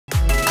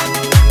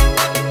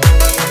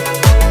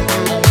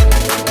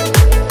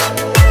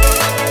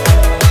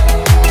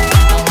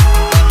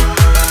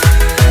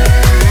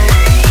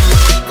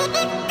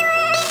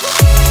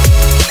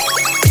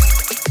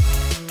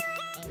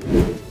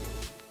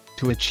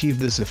achieve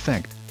this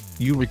effect,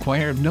 you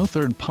require no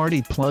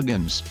third-party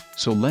plugins,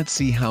 so let's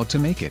see how to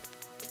make it.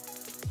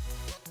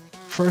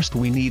 First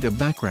we need a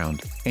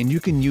background, and you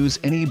can use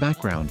any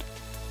background.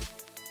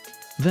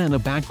 Then a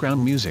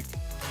background music.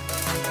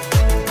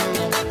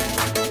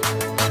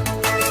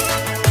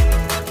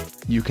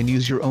 You can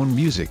use your own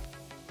music.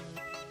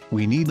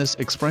 We need this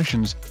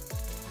expressions.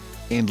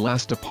 And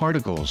last,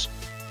 particles.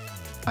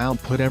 I'll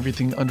put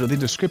everything under the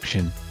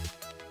description.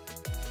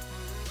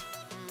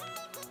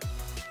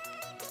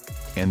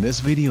 And this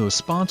video is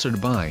sponsored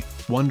by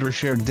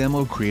Wondershare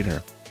Demo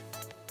Creator.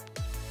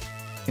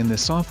 In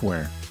this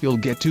software, you'll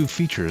get two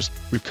features,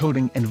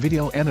 recording and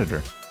video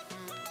editor.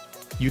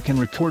 You can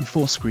record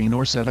full screen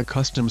or set a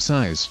custom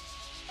size.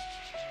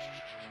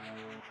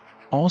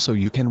 Also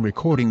you can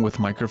recording with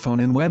microphone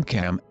and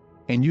webcam,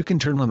 and you can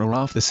turn on or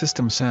off the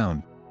system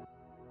sound.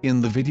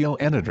 In the video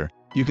editor,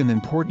 you can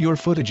import your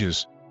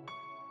footages.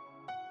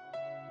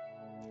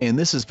 And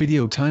this is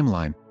video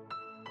timeline.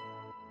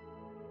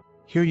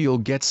 Here you'll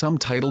get some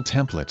title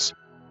templates.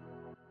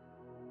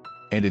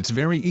 And it's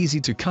very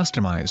easy to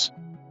customize.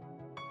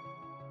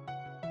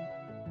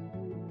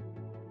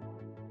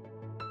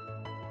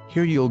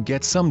 Here you'll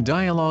get some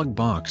dialog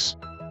box.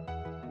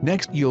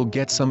 Next you'll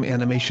get some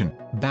animation,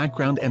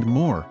 background and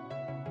more.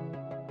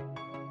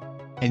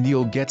 And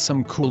you'll get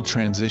some cool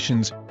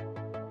transitions.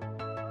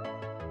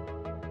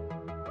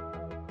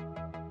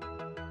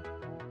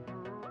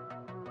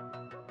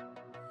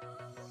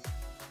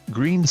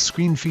 Green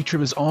screen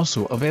feature is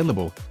also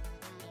available.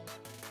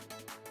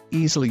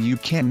 Easily you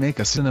can make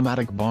a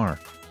cinematic bar.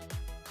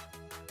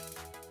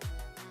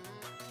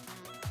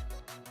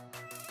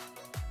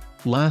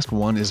 Last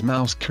one is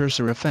mouse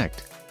cursor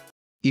effect.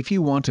 If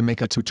you want to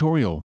make a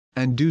tutorial,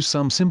 and do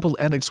some simple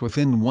edits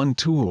within one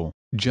tool,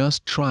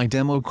 just try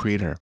Demo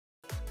Creator.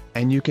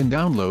 And you can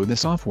download the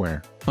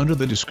software, under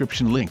the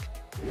description link.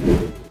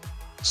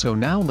 So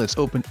now let's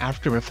open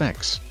After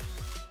Effects.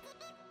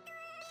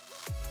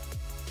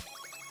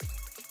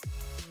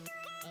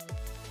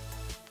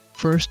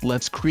 First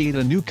let's create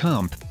a new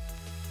comp.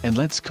 And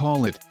let's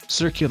call it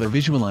Circular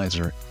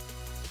Visualizer.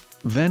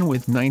 Then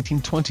with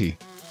 1920.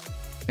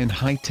 And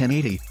height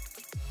 1080.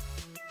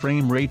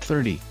 Frame rate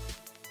 30.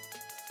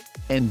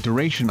 And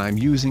duration I'm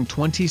using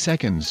 20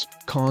 seconds,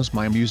 cause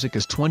my music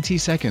is 20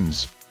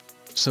 seconds.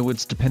 So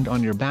it's depend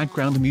on your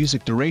background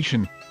music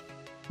duration.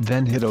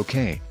 Then hit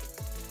OK.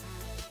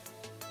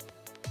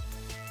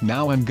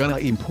 Now I'm gonna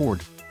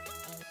import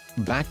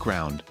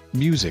background,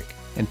 music,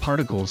 and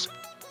particles.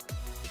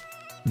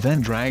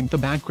 Then drag the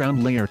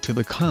background layer to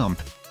the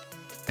comp.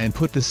 And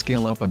put the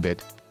scale up a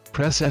bit.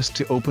 Press S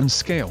to open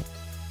scale.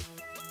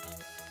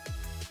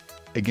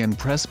 Again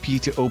press P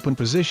to open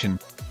position.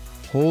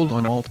 Hold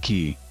on Alt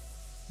key.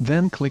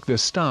 Then click the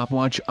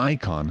stopwatch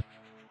icon.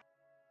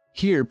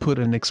 Here put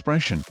an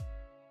expression.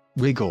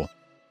 Wiggle.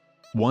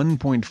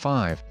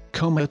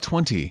 1.5,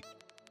 20.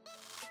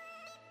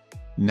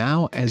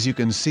 Now as you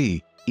can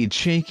see, it's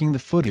shaking the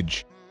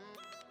footage.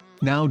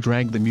 Now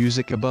drag the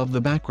music above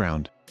the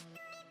background.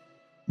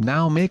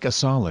 Now make a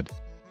solid.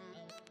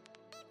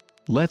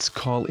 Let's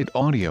call it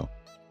audio.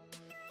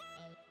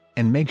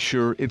 And make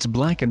sure it's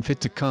black and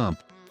fit to comp.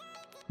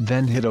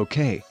 Then hit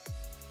OK.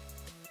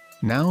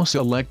 Now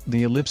select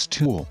the ellipse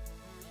tool.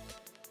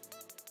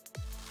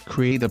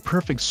 Create a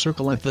perfect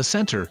circle at the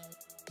center.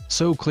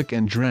 So click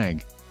and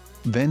drag.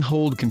 Then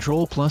hold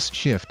Ctrl plus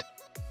Shift.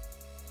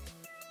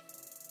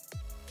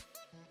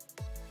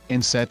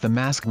 And set the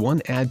mask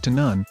 1 add to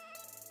none.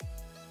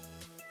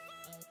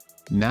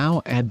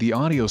 Now add the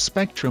audio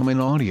spectrum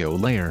and audio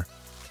layer.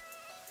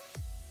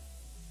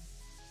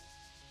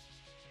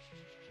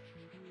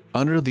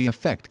 Under the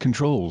effect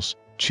controls,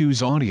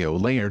 choose audio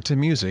layer to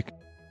music.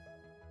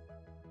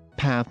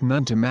 Path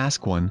none to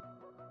mask 1.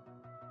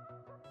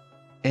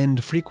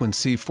 End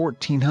frequency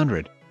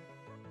 1400.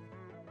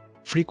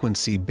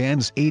 Frequency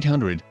bands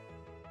 800.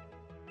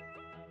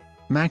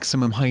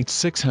 Maximum height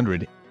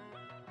 600.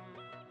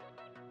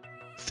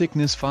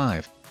 Thickness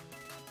 5.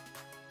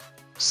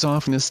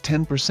 Softness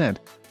 10%.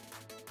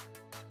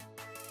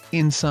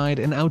 Inside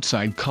and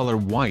outside color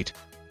white.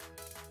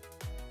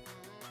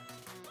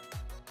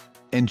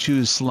 And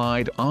choose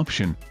slide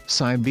option,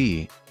 side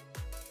B.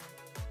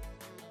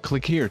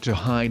 Click here to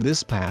hide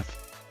this path.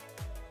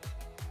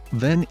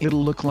 Then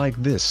it'll look like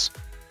this.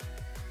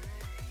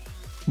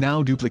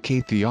 Now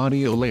duplicate the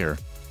audio layer.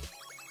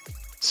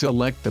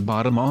 Select the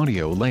bottom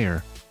audio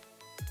layer.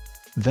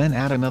 Then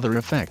add another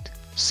effect,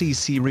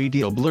 CC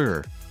Radial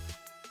Blur.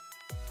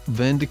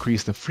 Then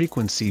decrease the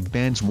frequency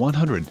bands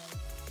 100.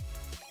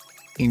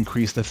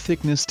 Increase the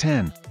thickness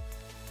 10.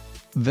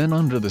 Then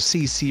under the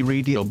CC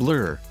Radial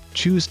Blur,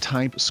 choose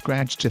Type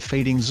Scratch to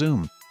Fading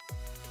Zoom.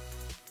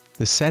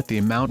 Set the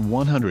amount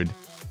 100.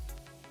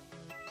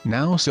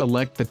 Now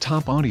select the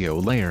top audio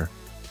layer.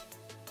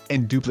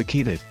 And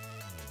duplicate it.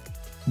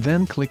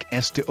 Then click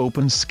S to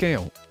open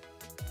scale.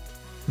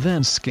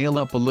 Then scale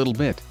up a little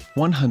bit,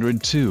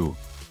 102.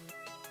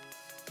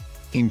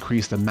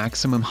 Increase the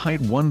maximum height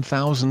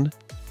 1000.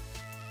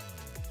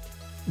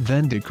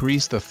 Then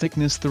decrease the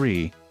thickness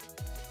 3.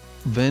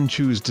 Then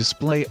choose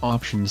Display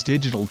Options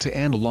Digital to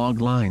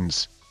Analog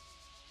Lines.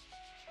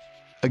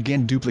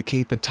 Again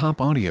duplicate the top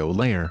audio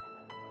layer.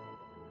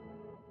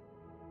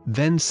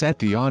 Then set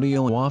the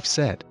audio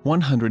offset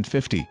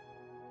 150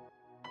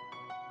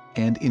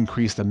 and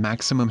increase the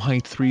maximum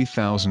height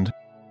 3000.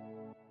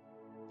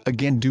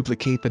 Again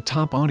duplicate the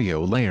top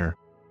audio layer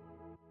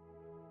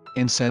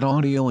and set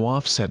audio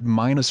offset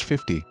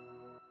 -50.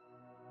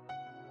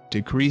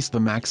 Decrease the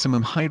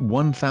maximum height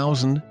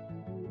 1000.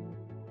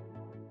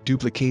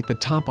 Duplicate the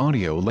top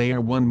audio layer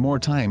one more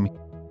time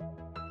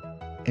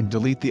and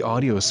delete the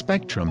audio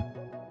spectrum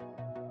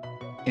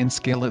and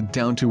scale it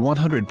down to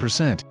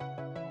 100%.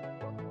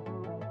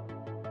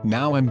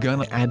 Now I'm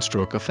gonna add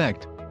stroke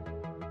effect.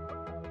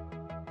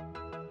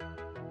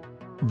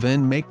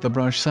 Then make the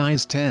brush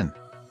size 10.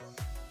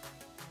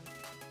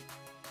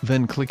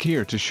 Then click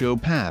here to show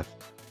path.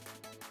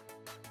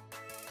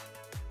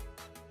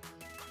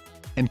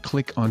 And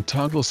click on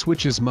Toggle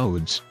Switches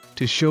Modes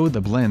to show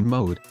the blend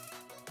mode.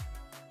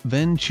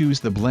 Then choose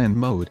the blend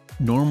mode,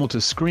 normal to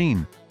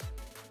screen.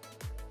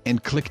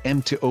 And click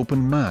M to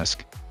open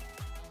mask.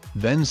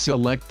 Then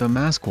select the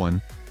mask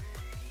one.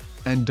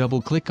 And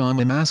double click on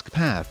the mask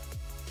path.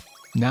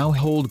 Now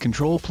hold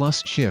Ctrl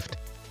plus Shift.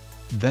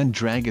 Then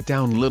drag it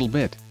down a little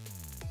bit.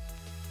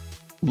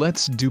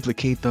 Let's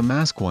duplicate the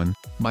mask one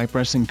by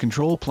pressing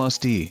Ctrl plus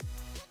D.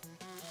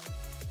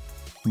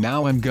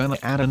 Now I'm gonna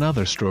add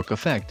another stroke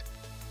effect.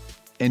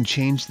 And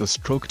change the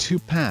stroke to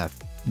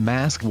path,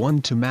 mask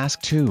 1 to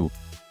mask 2.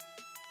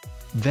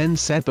 Then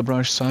set the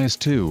brush size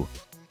 2.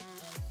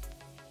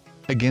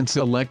 Again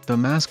select the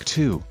mask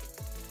 2.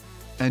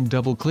 And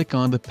double click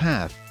on the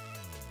path.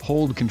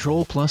 Hold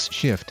Ctrl plus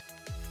Shift.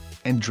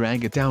 And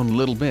drag it down a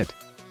little bit.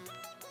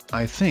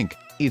 I think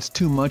it's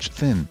too much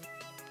thin.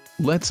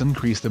 Let's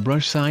increase the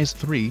brush size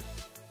 3.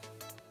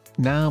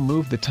 Now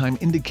move the time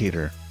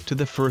indicator to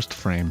the first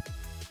frame.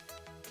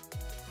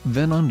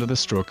 Then under the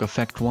stroke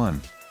effect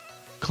 1.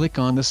 Click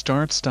on the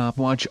start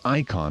stopwatch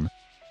icon.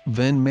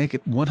 Then make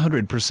it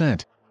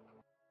 100%.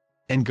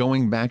 And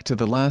going back to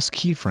the last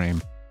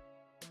keyframe.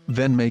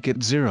 Then make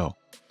it 0.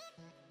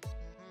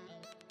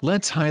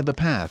 Let's hide the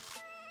path.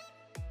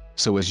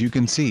 So as you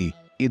can see,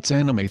 it's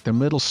animate the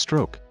middle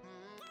stroke.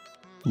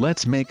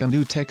 Let's make a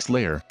new text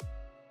layer.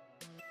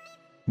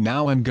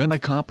 Now I'm gonna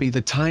copy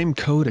the time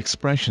code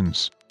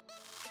expressions.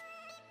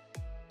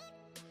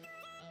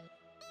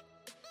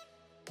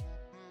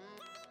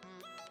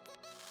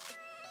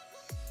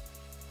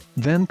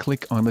 Then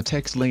click on the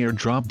text layer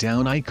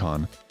drop-down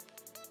icon.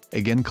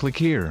 Again click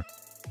here.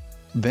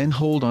 Then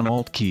hold on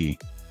Alt key.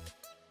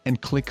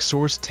 And click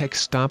source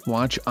text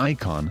stopwatch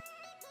icon.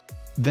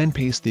 Then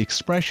paste the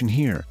expression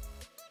here.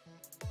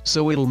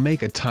 So it'll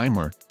make a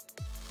timer,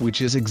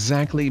 which is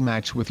exactly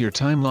matched with your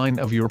timeline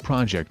of your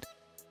project.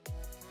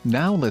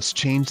 Now let's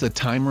change the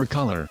timer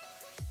color.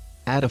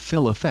 Add a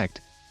fill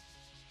effect.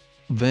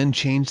 Then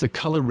change the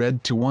color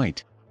red to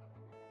white.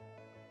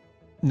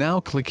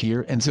 Now click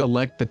here and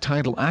select the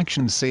title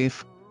action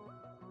safe.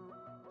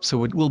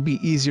 So it will be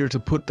easier to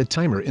put the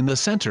timer in the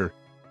center.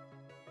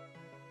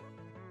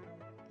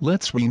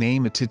 Let's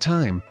rename it to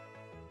time.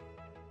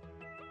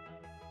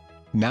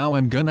 Now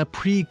I'm gonna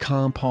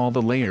pre-comp all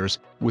the layers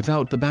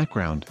without the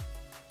background.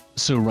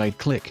 So right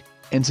click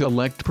and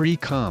select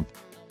pre-comp.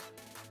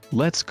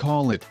 Let's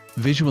call it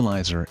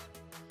Visualizer.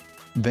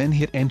 Then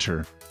hit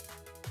enter.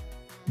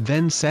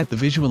 Then set the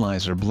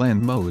visualizer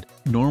blend mode,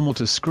 normal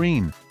to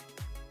screen.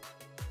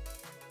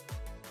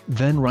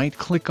 Then right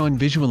click on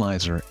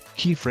Visualizer,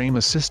 Keyframe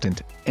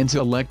Assistant, and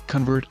select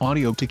Convert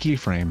Audio to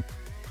Keyframe.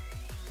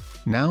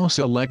 Now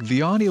select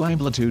the audio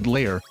amplitude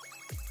layer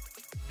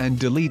and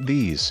delete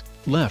these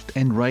left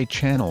and right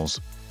channels.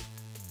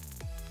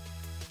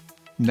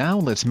 Now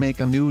let's make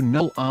a new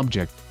null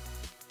object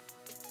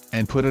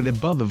and put it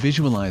above the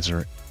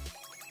visualizer.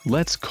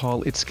 Let's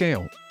call it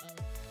Scale.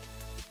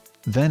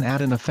 Then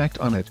add an effect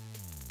on it,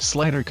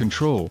 Slider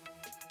Control.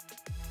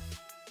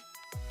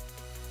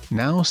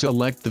 Now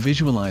select the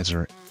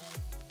visualizer.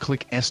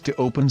 Click S to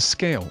open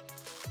Scale.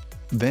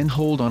 Then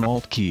hold on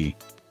Alt key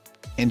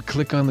and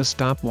click on the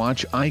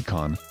stopwatch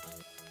icon.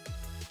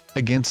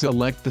 Again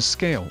select the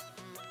scale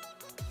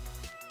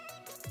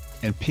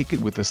and pick it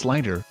with the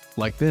slider,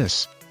 like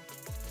this.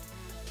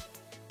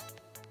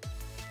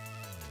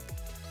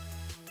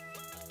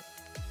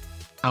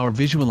 Our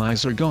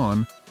visualizer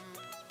gone,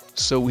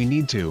 so we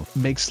need to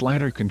make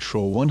slider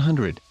control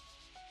 100.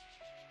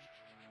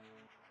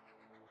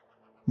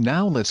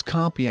 Now let's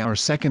copy our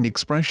second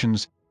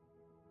expressions.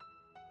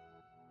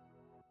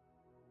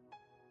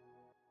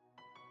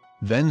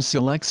 Then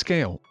select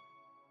Scale.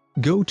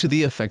 Go to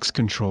the Effects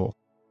control.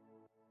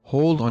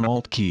 Hold on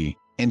Alt key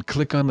and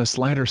click on the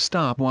slider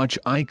stopwatch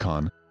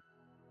icon.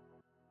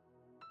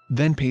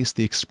 Then paste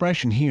the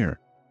expression here.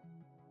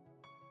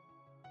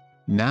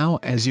 Now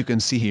as you can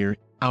see here,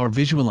 our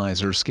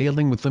visualizer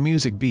scaling with the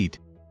music beat.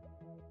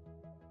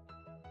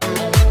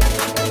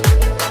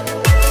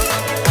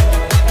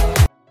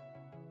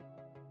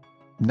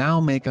 Now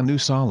make a new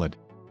solid.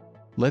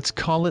 Let's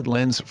call it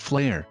Lens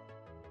Flare.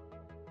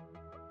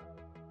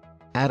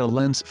 add a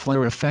lens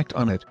flare effect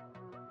on it.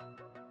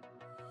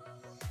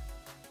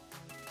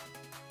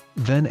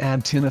 Then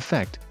add tin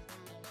effect.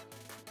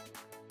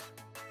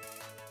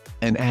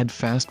 And add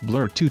fast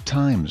blur 2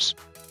 times.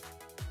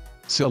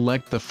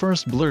 Select the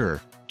first blur,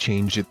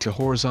 change it to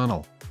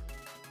horizontal.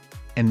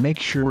 And make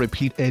sure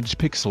repeat edge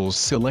pixels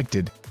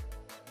selected.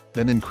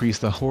 Then increase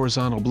the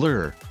horizontal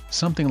blur,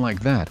 something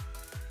like that.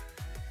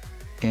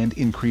 And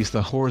increase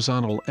the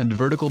horizontal and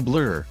vertical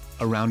blur,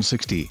 around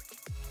 60.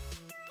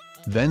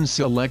 Then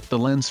select the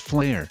lens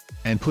flare,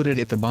 and put it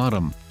at the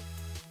bottom.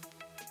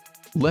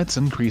 Let's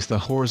increase the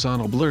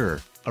horizontal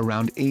blur,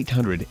 around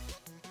 800.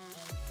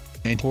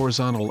 And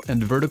horizontal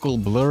and vertical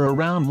blur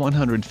around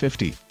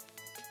 150.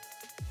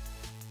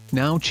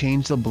 Now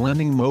change the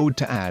blending mode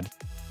to add.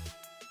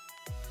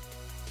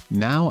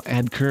 Now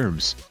add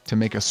curves, to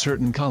make a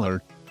certain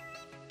color.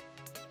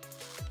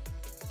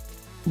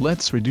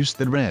 Let's reduce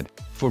the red,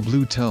 for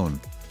blue tone.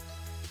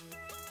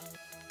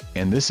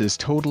 And this is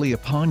totally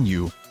upon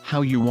you,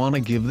 how you want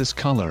to give this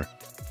color.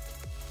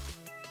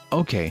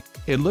 Okay,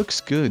 it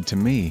looks good to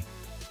me.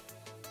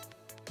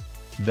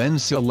 Then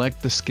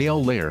select the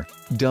scale layer,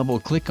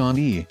 double-click on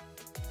E.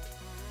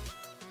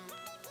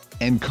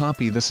 And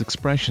copy this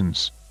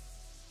expressions.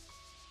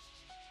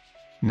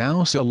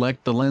 Now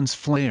select the lens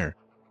flare.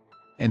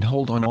 And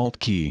hold on Alt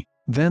key,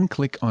 then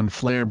click on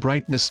Flare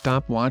Brightness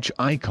stopwatch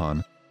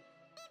icon.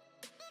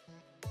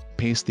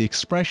 Paste the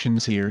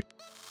expressions here.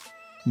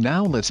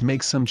 Now let's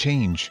make some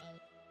change.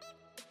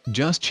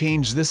 Just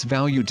change this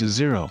value to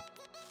 0.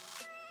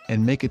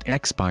 And make it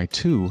X by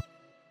 2.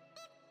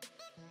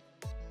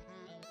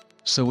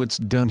 So it's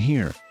done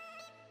here.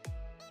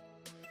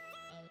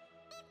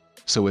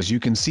 So as you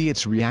can see,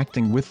 it's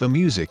reacting with the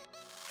music.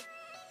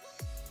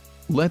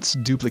 Let's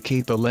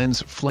duplicate the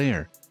lens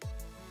flare.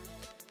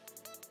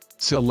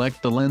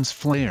 Select the lens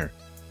flare.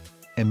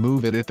 And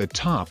move it at the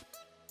top.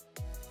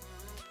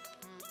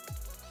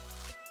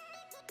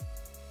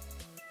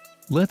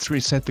 Let's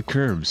reset the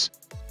curves.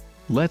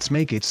 Let's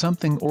make it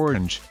something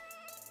orange.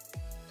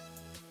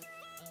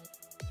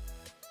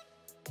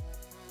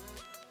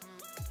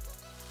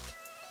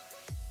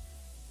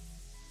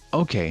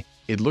 Okay,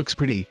 it looks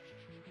pretty.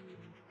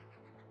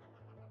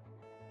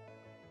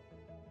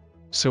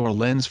 So our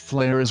lens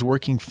flare is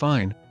working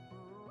fine.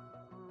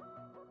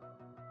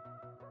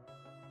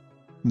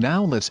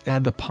 Now let's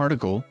add the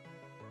particle.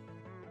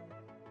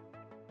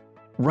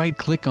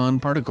 Right-click on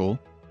particle.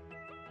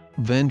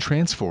 Then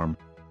transform.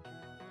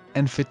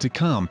 And fit to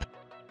comp.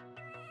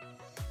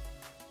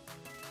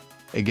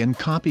 Again,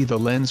 copy the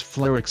lens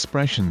flare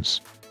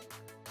expressions.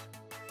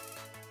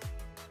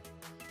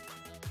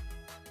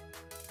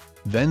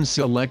 Then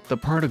select the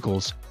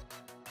particles.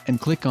 And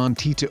click on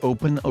T to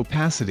open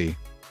opacity.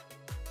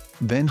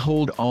 Then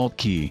hold Alt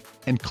key,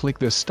 and click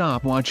the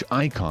stopwatch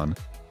icon.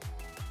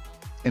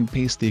 And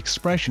paste the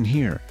expression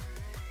here.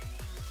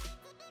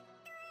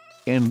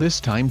 And this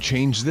time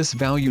change this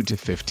value to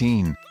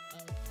 15.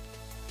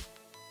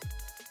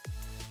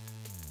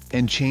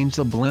 And change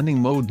the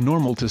blending mode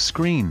normal to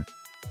screen.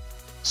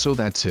 So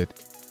that's it.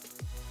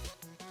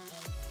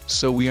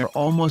 So we are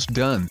almost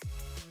done.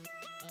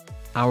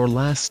 Our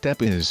last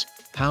step is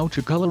how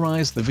to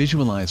colorize the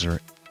visualizer.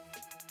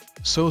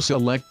 So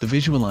select the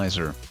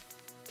visualizer.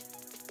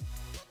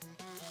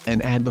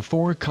 And add the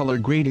 4-color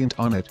gradient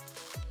on it.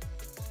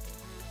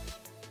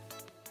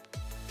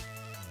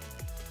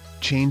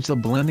 Change the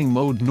blending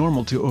mode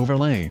normal to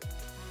overlay.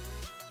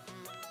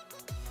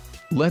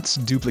 Let's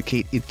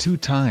duplicate it 2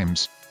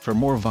 times, for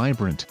more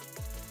vibrant.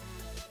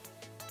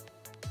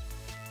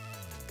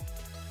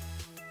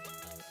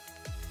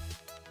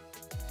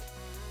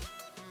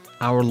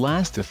 Our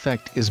last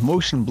effect is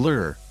motion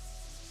blur.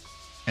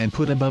 And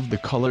put above the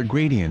color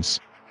gradients.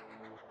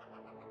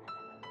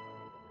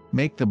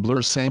 Make the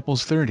blur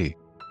samples 30.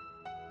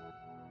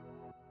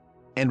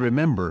 And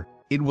remember,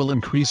 it will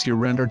increase your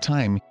render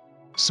time,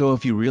 so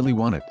if you really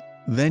want it,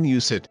 then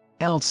use it,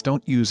 else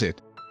don't use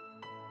it.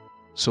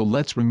 So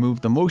let's remove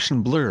the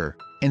motion blur,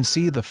 and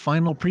see the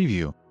final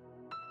preview.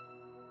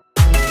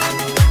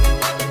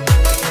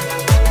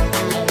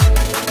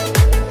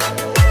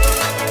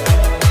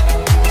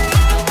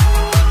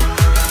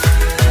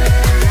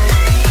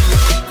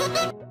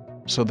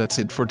 So that's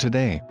it for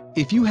today.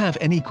 If you have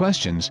any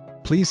questions,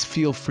 please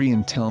feel free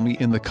and tell me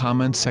in the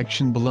comment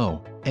section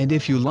below. And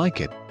if you like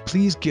it,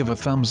 please give a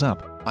thumbs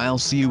up. I'll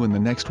see you in the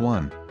next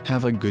one.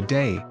 Have a good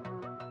day.